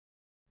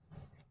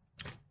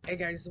Hey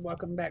guys,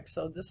 welcome back.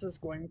 So this is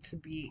going to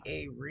be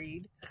a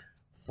read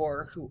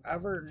for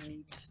whoever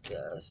needs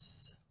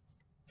this.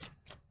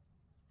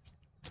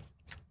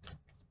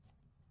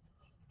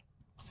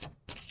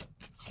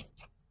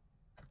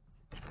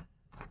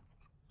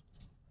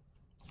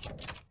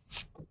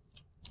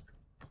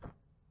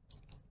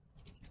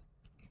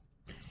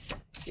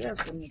 You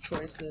have some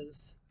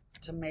choices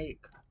to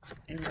make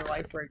in your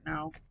life right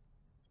now.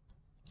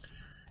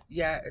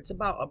 Yeah, it's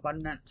about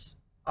abundance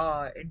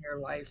in your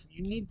life.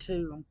 You need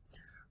to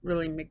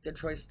really make the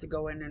choice to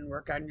go in and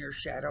work on your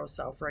shadow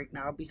self right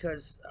now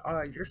because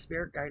your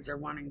spirit guides are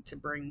wanting to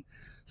bring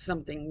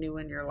something new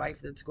in your life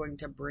that's going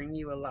to bring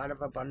you a lot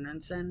of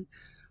abundance in.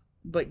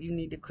 But you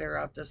need to clear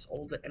out this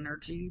old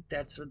energy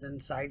that's within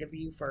inside of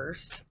you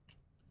first.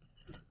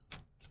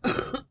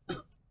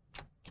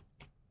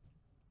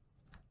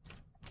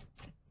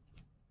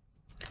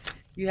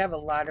 You have a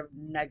lot of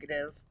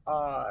negative,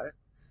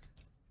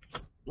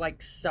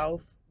 like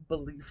self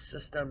belief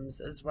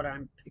systems, is what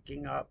I'm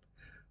picking up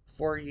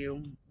for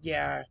you.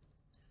 Yeah,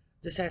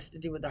 this has to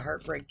do with the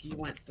heartbreak you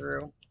went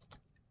through.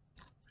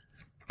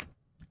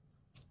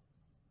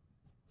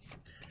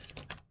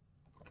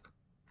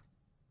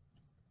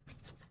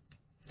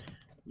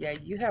 Yeah,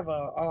 you'd have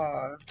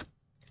a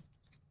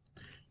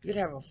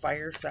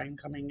fire sign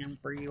coming in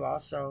for you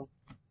also.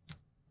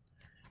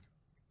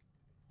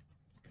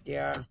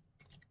 Yeah,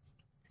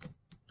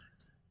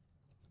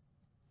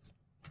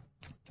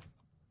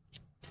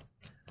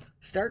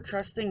 start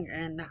trusting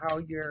in how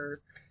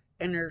your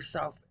inner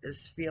self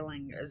is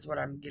feeling is what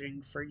I'm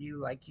getting for you.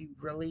 Like you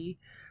really,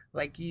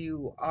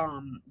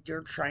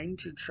 you're trying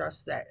to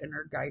trust that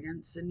inner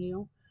guidance in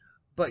you,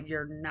 but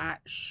you're not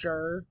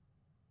sure.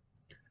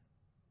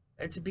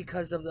 It's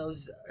because of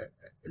those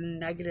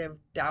negative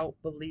doubt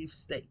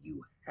beliefs that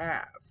you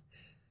have.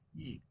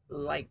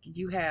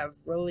 You have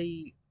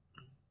really,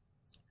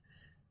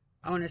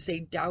 I want to say,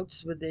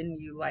 doubts within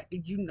you. Like,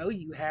 you know,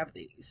 you have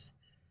these.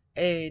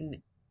 And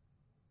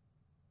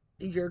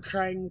you're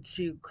trying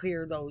to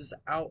clear those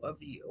out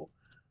of you,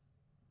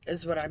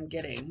 is what I'm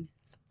getting.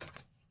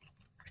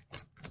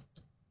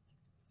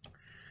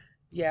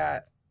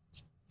 Yeah,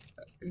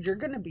 you're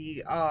going to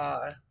be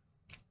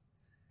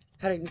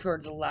heading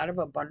towards a lot of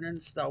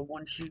abundance, though,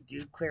 once you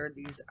do clear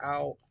these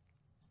out.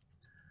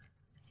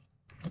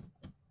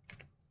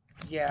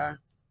 Yeah.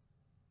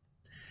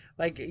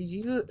 Like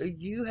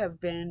you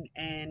have been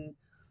in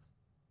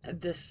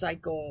this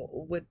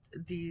cycle with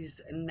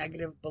these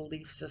negative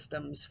belief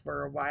systems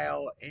for a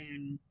while,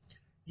 and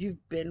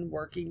you've been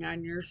working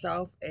on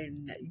yourself,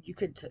 and you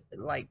could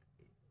like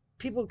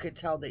people could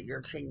tell that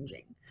you're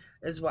changing,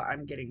 is what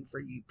I'm getting for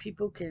you.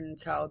 People can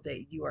tell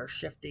that you are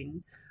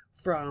shifting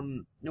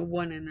from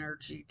one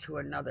energy to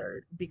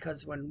another,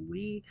 because when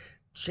we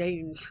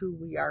change who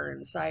we are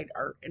inside,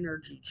 our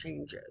energy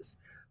changes.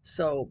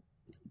 So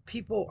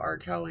people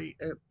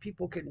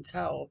can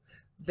tell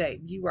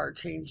that you are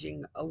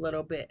changing a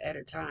little bit at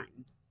a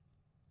time,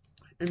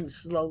 and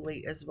slowly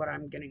is what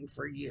I'm getting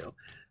for you.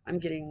 I'm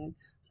getting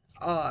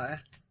uh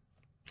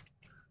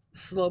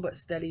slow but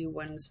steady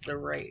wins the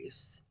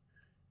race,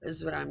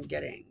 is what I'm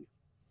getting.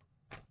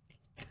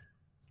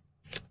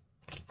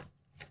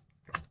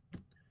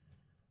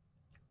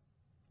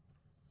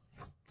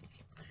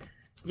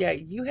 Yeah,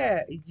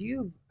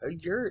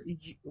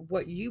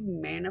 what you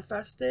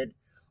manifested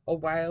a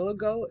while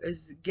ago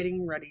is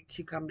getting ready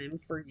to come in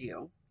for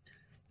you.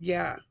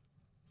 Yeah.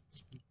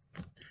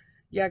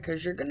 Yeah,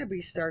 because you're going to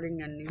be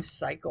starting a new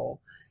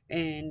cycle.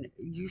 And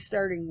you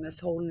starting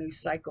this whole new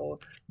cycle,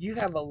 you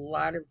have a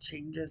lot of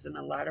changes and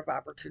a lot of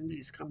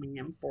opportunities coming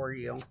in for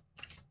you.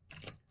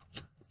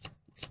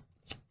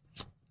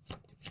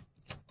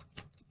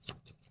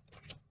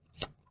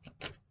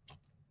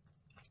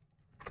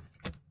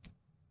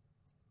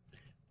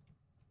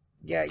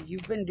 Yeah,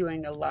 you've been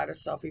doing a lot of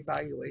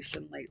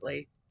self-evaluation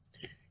lately.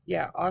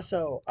 Yeah,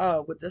 also,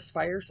 with this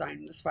fire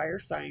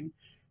sign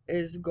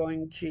is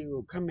going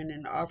to come in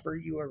and offer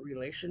you a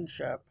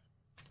relationship.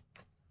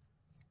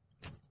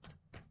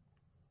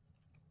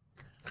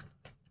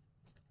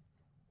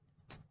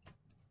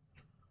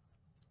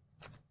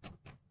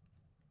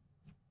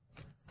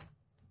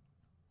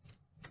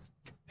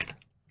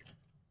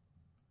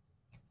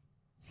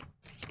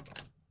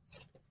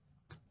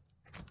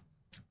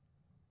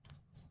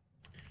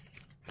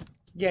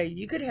 Yeah,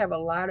 you could have a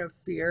lot of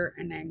fear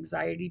and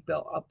anxiety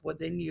built up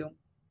within you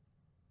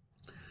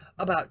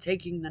about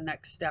taking the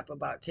next step,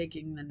 about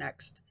taking the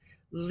next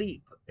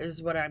leap,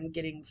 is what I'm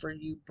getting for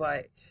you.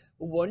 But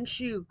once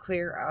you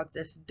clear out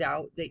this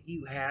doubt that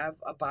you have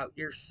about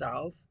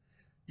yourself,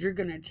 you're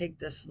going to take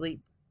this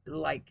leap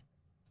like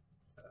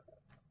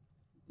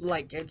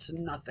it's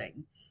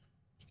nothing.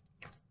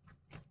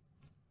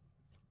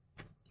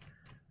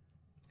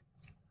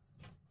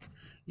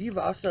 You've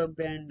also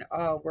been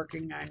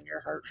working on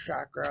your heart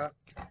chakra,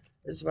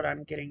 is what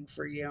I'm getting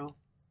for you.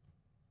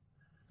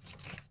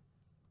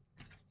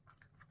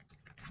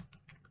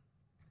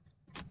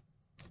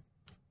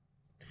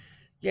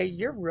 Yeah,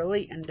 you're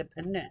really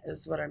independent,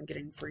 is what I'm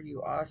getting for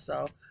you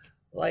also.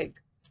 Like,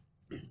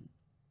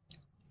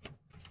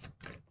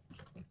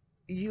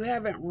 you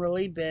haven't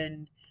really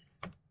been,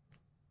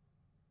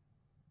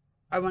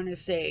 I want to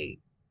say,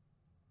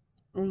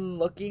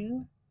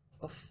 looking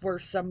for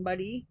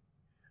somebody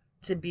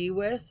to be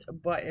with,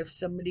 but if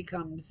somebody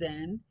comes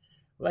in,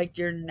 like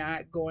you're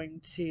not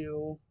going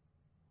to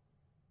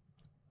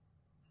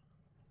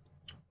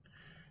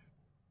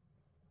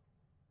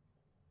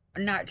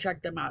not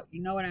check them out.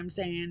 You know what I'm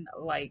saying?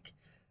 Like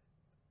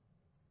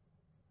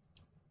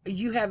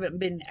you haven't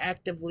been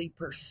actively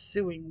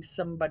pursuing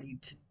somebody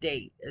to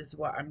date, is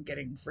what I'm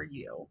getting for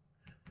you.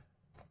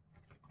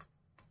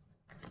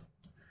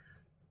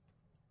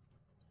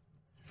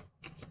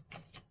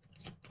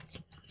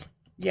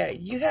 Yeah,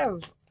 you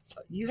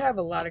have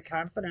a lot of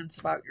confidence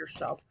about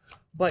yourself,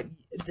 but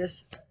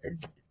this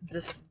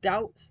this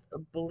doubt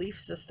belief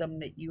system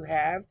that you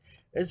have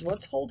is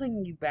what's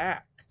holding you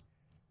back.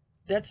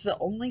 That's the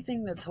only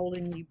thing that's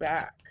holding you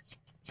back,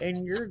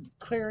 and you're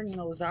clearing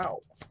those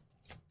out.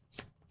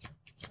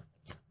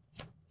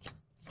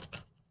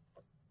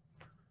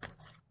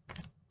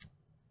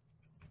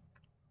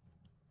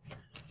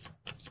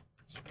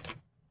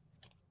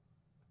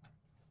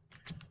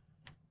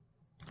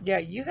 Yeah,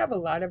 you have a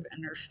lot of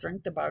inner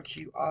strength about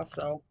you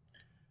also.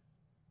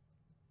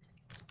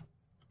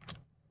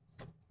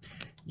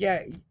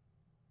 Yeah,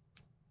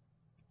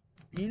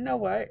 you know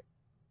what?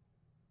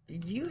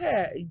 You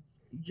had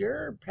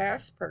your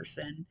past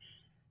person,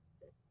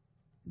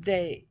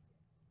 they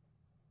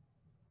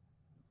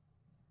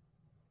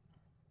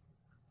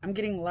I'm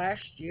getting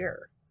last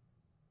year.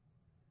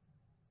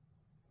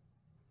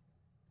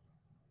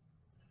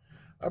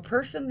 A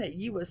person that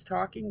you was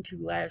talking to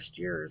last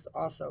year is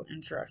also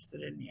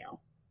interested in you.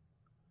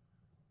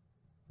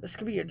 This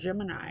could be a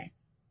Gemini.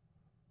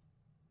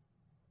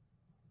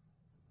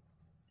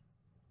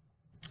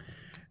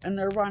 And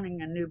they're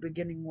wanting a new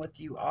beginning with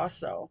you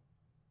also.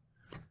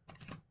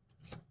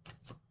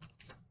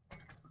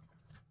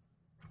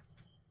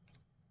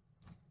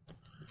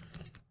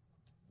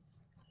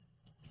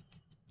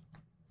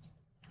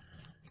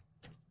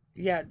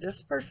 Yeah,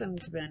 this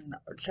person's been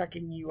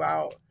checking you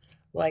out.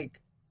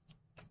 Like,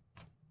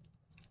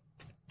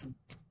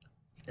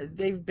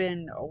 they've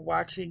been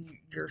watching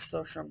your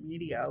social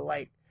media.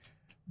 Like,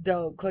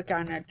 they'll click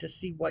on it to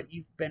see what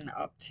you've been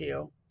up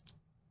to.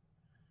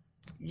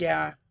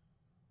 Yeah,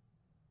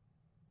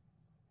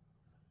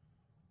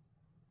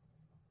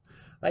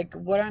 like,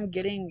 what I'm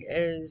getting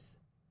is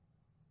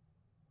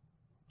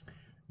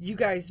you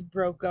guys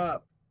broke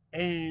up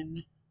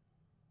and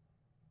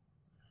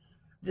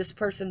this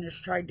person has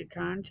tried to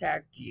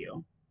contact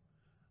you,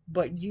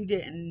 but you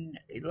didn't,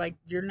 like,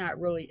 you're not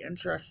really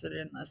interested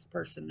in this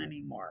person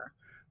anymore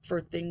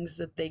for things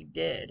that they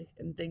did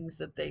and things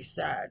that they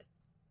said.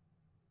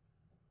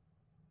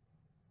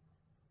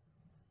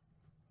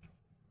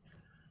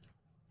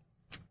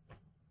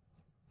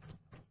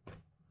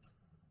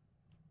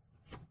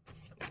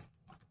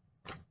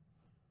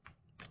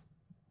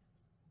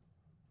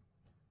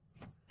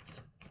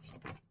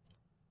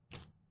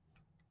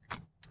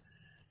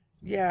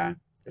 Yeah.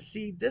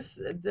 See,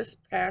 this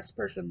past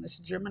person, this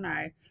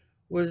Gemini,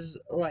 was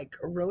like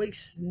really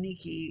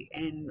sneaky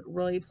and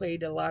really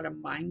played a lot of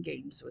mind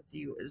games with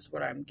you, is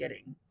what I'm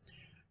getting.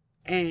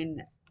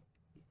 And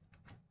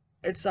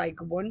it's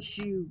like once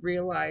you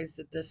realize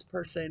that this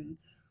person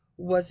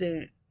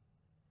wasn't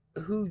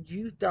who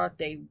you thought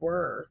they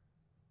were,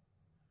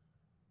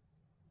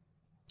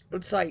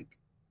 it's like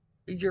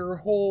your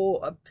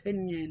whole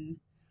opinion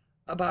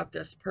about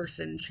this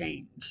person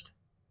changed.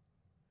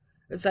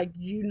 It's like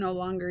you no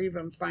longer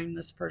even find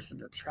this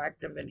person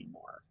attractive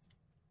anymore.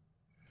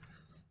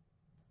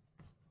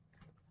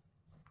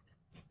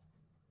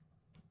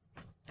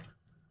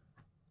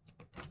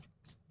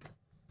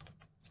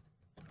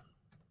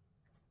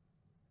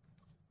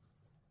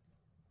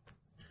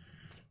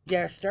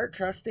 Yeah, start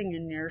trusting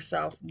in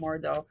yourself more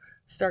though.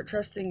 Start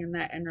trusting in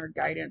that inner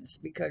guidance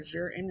because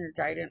your inner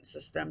guidance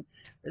system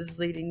is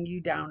leading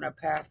you down a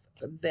path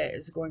that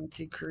is going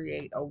to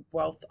create a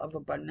wealth of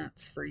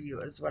abundance for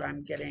you, is what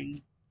I'm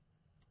getting.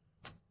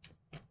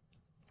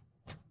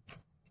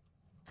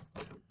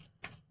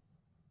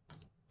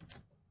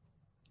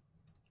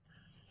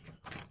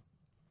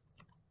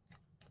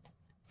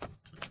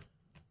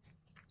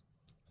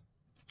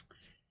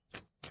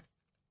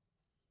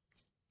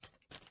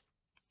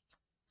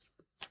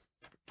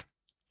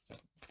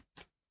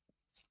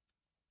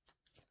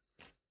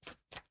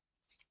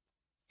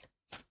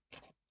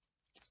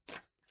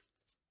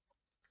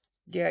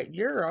 Yeah,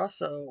 you're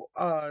also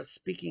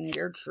speaking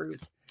your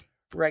truth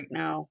right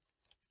now.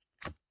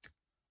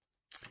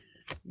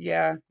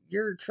 Yeah,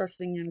 you're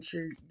trusting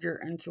into your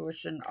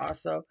intuition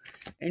also,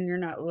 and you're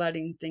not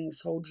letting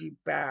things hold you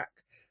back,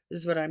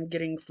 is what I'm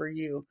getting for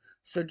you.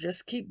 So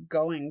just keep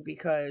going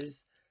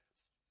because,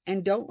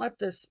 and don't let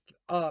this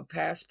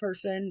past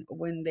person,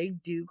 when they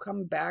do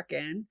come back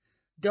in,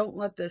 don't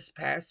let this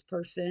past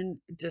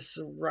person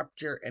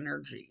disrupt your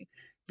energy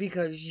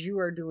because you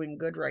are doing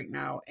good right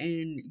now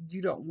and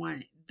you don't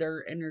want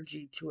their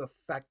energy to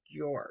affect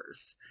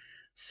yours.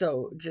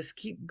 So just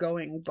keep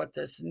going. But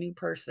this new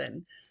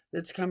person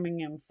that's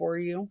coming in for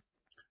you,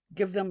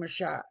 Give them a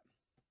shot.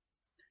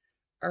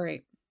 All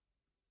right.